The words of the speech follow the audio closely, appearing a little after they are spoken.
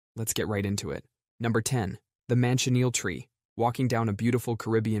Let's get right into it. Number 10. The Manchineel Tree. Walking down a beautiful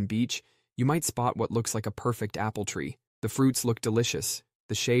Caribbean beach, you might spot what looks like a perfect apple tree. The fruits look delicious,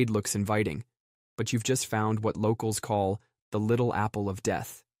 the shade looks inviting, but you've just found what locals call the little apple of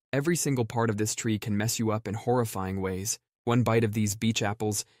death. Every single part of this tree can mess you up in horrifying ways. One bite of these beach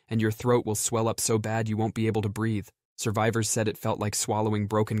apples, and your throat will swell up so bad you won't be able to breathe. Survivors said it felt like swallowing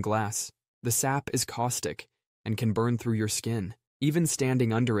broken glass. The sap is caustic and can burn through your skin. Even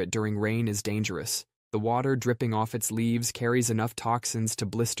standing under it during rain is dangerous. The water dripping off its leaves carries enough toxins to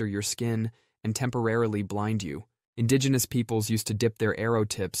blister your skin and temporarily blind you. Indigenous peoples used to dip their arrow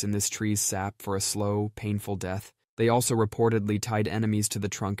tips in this tree's sap for a slow, painful death. They also reportedly tied enemies to the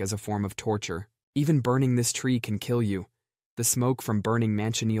trunk as a form of torture. Even burning this tree can kill you. The smoke from burning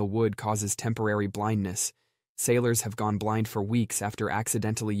Manchineel wood causes temporary blindness. Sailors have gone blind for weeks after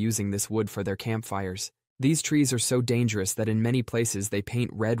accidentally using this wood for their campfires. These trees are so dangerous that in many places they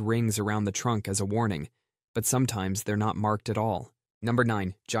paint red rings around the trunk as a warning, but sometimes they're not marked at all. Number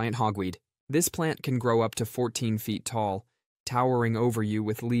 9. Giant Hogweed. This plant can grow up to 14 feet tall, towering over you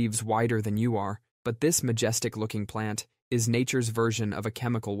with leaves wider than you are, but this majestic-looking plant is nature's version of a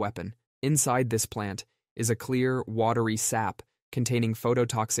chemical weapon. Inside this plant is a clear, watery sap containing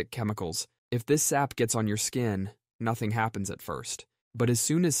phototoxic chemicals. If this sap gets on your skin, nothing happens at first. But as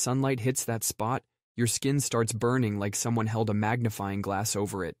soon as sunlight hits that spot, your skin starts burning like someone held a magnifying glass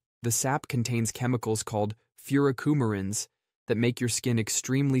over it. The sap contains chemicals called furocoumarins that make your skin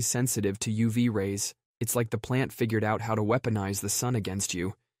extremely sensitive to UV rays. It's like the plant figured out how to weaponize the sun against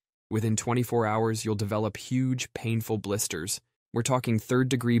you. Within 24 hours, you'll develop huge, painful blisters. We're talking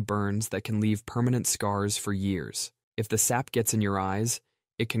third-degree burns that can leave permanent scars for years. If the sap gets in your eyes,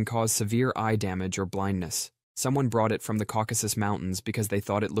 it can cause severe eye damage or blindness. Someone brought it from the Caucasus Mountains because they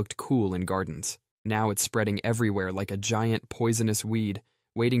thought it looked cool in gardens. Now it's spreading everywhere like a giant poisonous weed,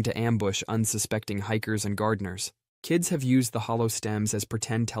 waiting to ambush unsuspecting hikers and gardeners. Kids have used the hollow stems as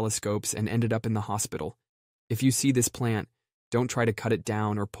pretend telescopes and ended up in the hospital. If you see this plant, don't try to cut it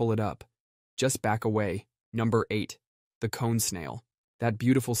down or pull it up. Just back away. Number 8. The Cone Snail. That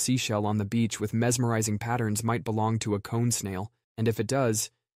beautiful seashell on the beach with mesmerizing patterns might belong to a cone snail, and if it does,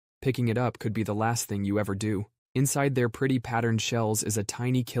 picking it up could be the last thing you ever do. Inside their pretty patterned shells is a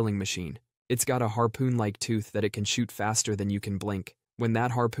tiny killing machine. It's got a harpoon-like tooth that it can shoot faster than you can blink. When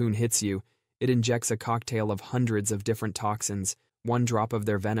that harpoon hits you, it injects a cocktail of hundreds of different toxins. One drop of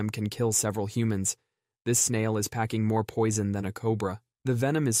their venom can kill several humans. This snail is packing more poison than a cobra. The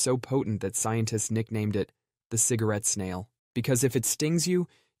venom is so potent that scientists nicknamed it the cigarette snail. Because if it stings you,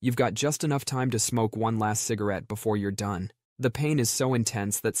 you've got just enough time to smoke one last cigarette before you're done. The pain is so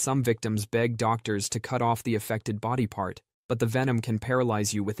intense that some victims beg doctors to cut off the affected body part, but the venom can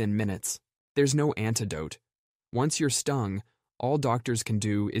paralyze you within minutes. There's no antidote. Once you're stung, all doctors can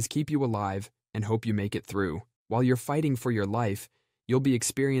do is keep you alive and hope you make it through. While you're fighting for your life, you'll be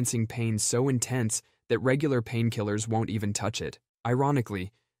experiencing pain so intense that regular painkillers won't even touch it.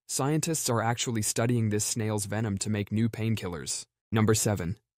 Ironically, scientists are actually studying this snail's venom to make new painkillers. Number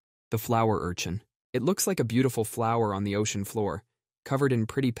 7. The Flower Urchin. It looks like a beautiful flower on the ocean floor, covered in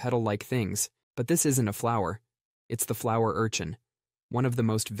pretty petal-like things, but this isn't a flower. It's the flower urchin, one of the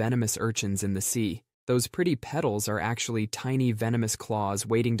most venomous urchins in the sea. Those pretty petals are actually tiny venomous claws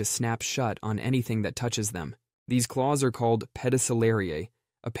waiting to snap shut on anything that touches them. These claws are called pedicellariae,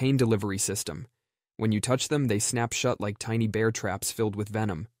 a pain delivery system. When you touch them, they snap shut like tiny bear traps filled with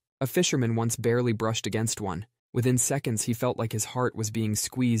venom. A fisherman once barely brushed against one. Within seconds, he felt like his heart was being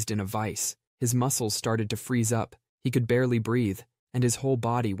squeezed in a vice. His muscles started to freeze up. He could barely breathe, and his whole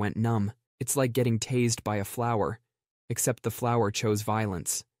body went numb. It's like getting tased by a flower, except the flower chose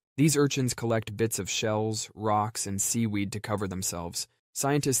violence. These urchins collect bits of shells, rocks, and seaweed to cover themselves.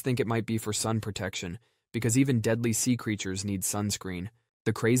 Scientists think it might be for sun protection, because even deadly sea creatures need sunscreen.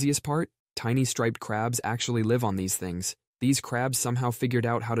 The craziest part? Tiny striped crabs actually live on these things. These crabs somehow figured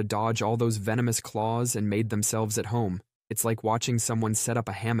out how to dodge all those venomous claws and made themselves at home. It's like watching someone set up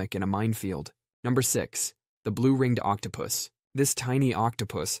a hammock in a minefield. Number 6. The Blue-Ringed Octopus. This tiny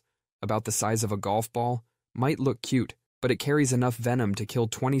octopus, about the size of a golf ball, might look cute, but it carries enough venom to kill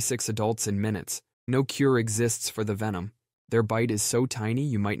 26 adults in minutes. No cure exists for the venom. Their bite is so tiny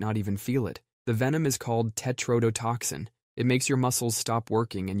you might not even feel it. The venom is called tetrodotoxin. It makes your muscles stop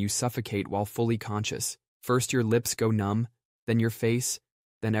working and you suffocate while fully conscious. First your lips go numb, then your face,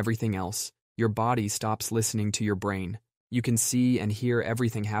 then everything else. Your body stops listening to your brain. You can see and hear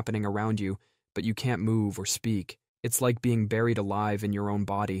everything happening around you, but you can't move or speak. It's like being buried alive in your own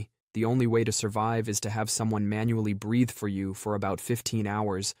body. The only way to survive is to have someone manually breathe for you for about 15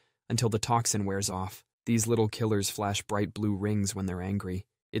 hours until the toxin wears off. These little killers flash bright blue rings when they're angry.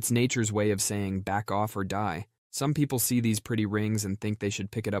 It's nature's way of saying back off or die. Some people see these pretty rings and think they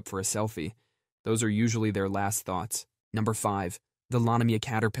should pick it up for a selfie. Those are usually their last thoughts. Number 5. The Lonomia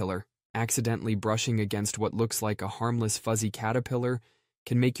Caterpillar. Accidentally brushing against what looks like a harmless fuzzy caterpillar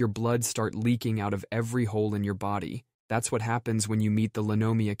can make your blood start leaking out of every hole in your body. That's what happens when you meet the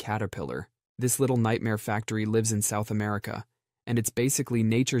Lonomia Caterpillar. This little nightmare factory lives in South America, and it's basically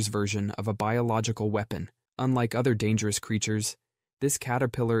nature's version of a biological weapon. Unlike other dangerous creatures, this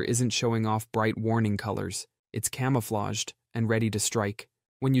caterpillar isn't showing off bright warning colors. It's camouflaged and ready to strike.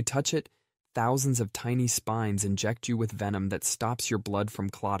 When you touch it, thousands of tiny spines inject you with venom that stops your blood from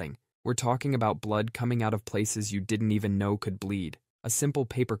clotting. We're talking about blood coming out of places you didn't even know could bleed. A simple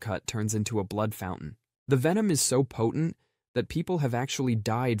paper cut turns into a blood fountain. The venom is so potent that people have actually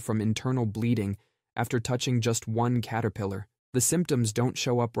died from internal bleeding after touching just one caterpillar. The symptoms don't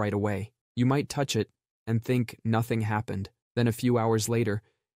show up right away. You might touch it and think nothing happened. Then a few hours later,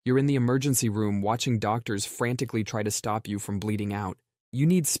 you're in the emergency room watching doctors frantically try to stop you from bleeding out. You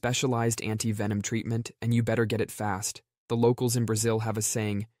need specialized anti-venom treatment, and you better get it fast. The locals in Brazil have a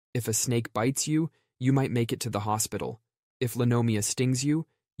saying, if a snake bites you, you might make it to the hospital. If Lonomia stings you,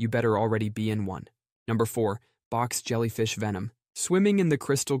 you better already be in one. Number 4. Box Jellyfish Venom. Swimming in the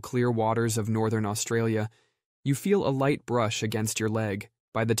crystal clear waters of northern Australia, you feel a light brush against your leg.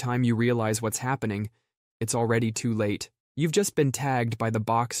 By the time you realize what's happening, it's already too late. You've just been tagged by the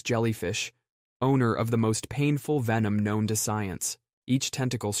box jellyfish, owner of the most painful venom known to science. Each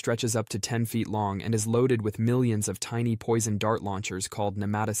tentacle stretches up to 10 feet long and is loaded with millions of tiny poison dart launchers called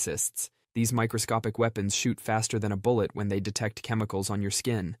nematocysts. These microscopic weapons shoot faster than a bullet when they detect chemicals on your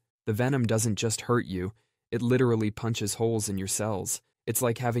skin. The venom doesn't just hurt you, it literally punches holes in your cells. It's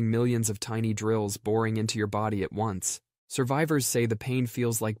like having millions of tiny drills boring into your body at once. Survivors say the pain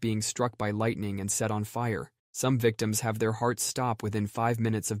feels like being struck by lightning and set on fire. Some victims have their hearts stop within 5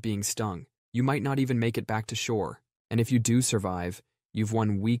 minutes of being stung. You might not even make it back to shore. And if you do survive, you've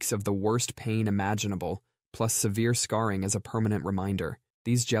won weeks of the worst pain imaginable, plus severe scarring as a permanent reminder.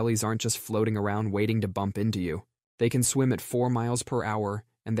 These jellies aren't just floating around waiting to bump into you. They can swim at 4 miles per hour,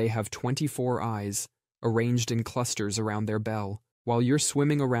 and they have 24 eyes, arranged in clusters around their bell. While you're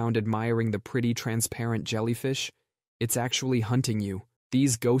swimming around admiring the pretty transparent jellyfish, it's actually hunting you.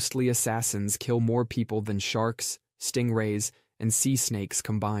 These ghostly assassins kill more people than sharks, stingrays, and sea snakes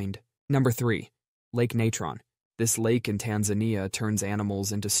combined. Number 3. Lake Natron. This lake in Tanzania turns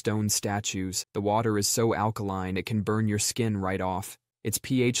animals into stone statues. The water is so alkaline it can burn your skin right off. Its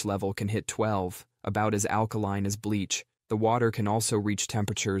pH level can hit 12, about as alkaline as bleach. The water can also reach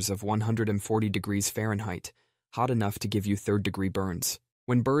temperatures of 140 degrees Fahrenheit, hot enough to give you third-degree burns.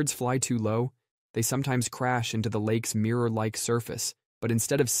 When birds fly too low, they sometimes crash into the lake's mirror-like surface, but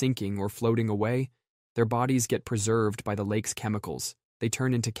instead of sinking or floating away, their bodies get preserved by the lake's chemicals. They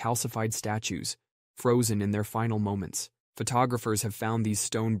turn into calcified statues, frozen in their final moments. Photographers have found these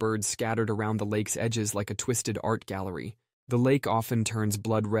stone birds scattered around the lake's edges like a twisted art gallery. The lake often turns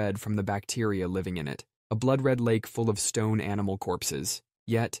blood red from the bacteria living in it, a blood-red lake full of stone animal corpses.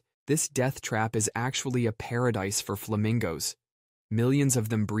 Yet, this death trap is actually a paradise for flamingos. Millions of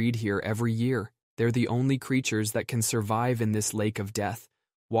them breed here every year. They're the only creatures that can survive in this lake of death,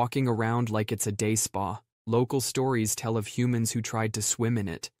 walking around like it's a day spa. Local stories tell of humans who tried to swim in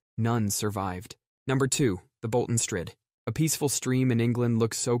it. None survived. Number 2. The Bolton Strid. A peaceful stream in England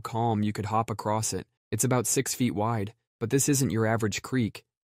looks so calm you could hop across it. It's about 6 feet wide, but this isn't your average creek.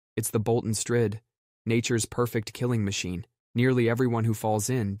 It's the Bolton Strid, nature's perfect killing machine. Nearly everyone who falls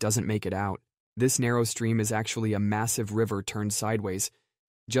in doesn't make it out. This narrow stream is actually a massive river turned sideways.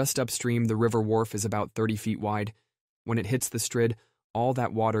 Just upstream, the river wharf is about 30 feet wide. When it hits the Strid, all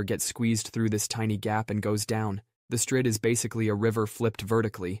that water gets squeezed through this tiny gap and goes down. The Strid is basically a river flipped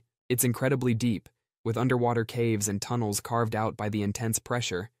vertically. It's incredibly deep, with underwater caves and tunnels carved out by the intense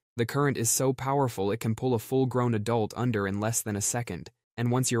pressure. The current is so powerful it can pull a full-grown adult under in less than a second.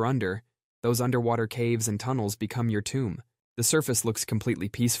 And once you're under, those underwater caves and tunnels become your tomb. The surface looks completely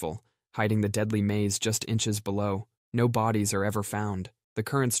peaceful, hiding the deadly maze just inches below. No bodies are ever found. The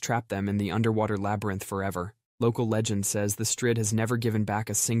currents trap them in the underwater labyrinth forever. Local legend says the Strid has never given back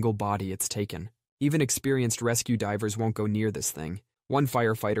a single body it's taken. Even experienced rescue divers won't go near this thing. One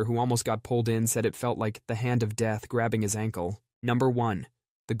firefighter who almost got pulled in said it felt like the hand of death grabbing his ankle. Number 1.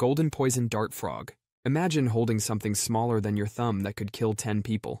 The Golden Poison Dart Frog. Imagine holding something smaller than your thumb that could kill 10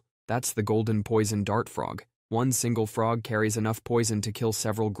 people. That's the Golden Poison Dart Frog. One single frog carries enough poison to kill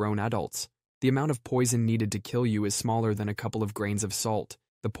several grown adults. The amount of poison needed to kill you is smaller than a couple of grains of salt.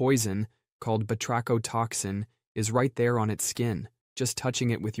 The poison, called batrachotoxin, is right there on its skin. Just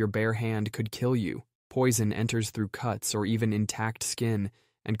touching it with your bare hand could kill you. Poison enters through cuts or even intact skin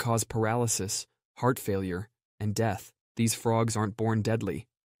and cause paralysis, heart failure, and death. These frogs aren't born deadly.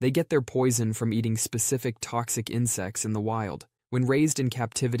 They get their poison from eating specific toxic insects in the wild. When raised in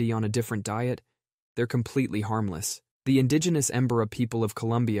captivity on a different diet, they're completely harmless. The indigenous Embera people of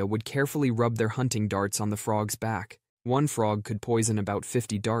Colombia would carefully rub their hunting darts on the frog's back. One frog could poison about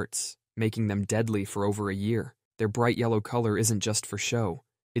 50 darts, making them deadly for over a year. Their bright yellow color isn't just for show.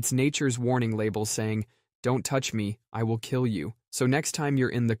 It's nature's warning label saying, "Don't touch me, I will kill you." So next time you're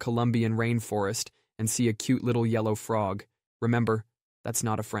in the Colombian rainforest and see a cute little yellow frog, remember, that's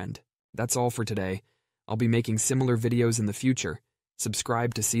not a friend. That's all for today. I'll be making similar videos in the future.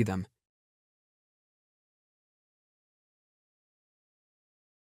 Subscribe to see them.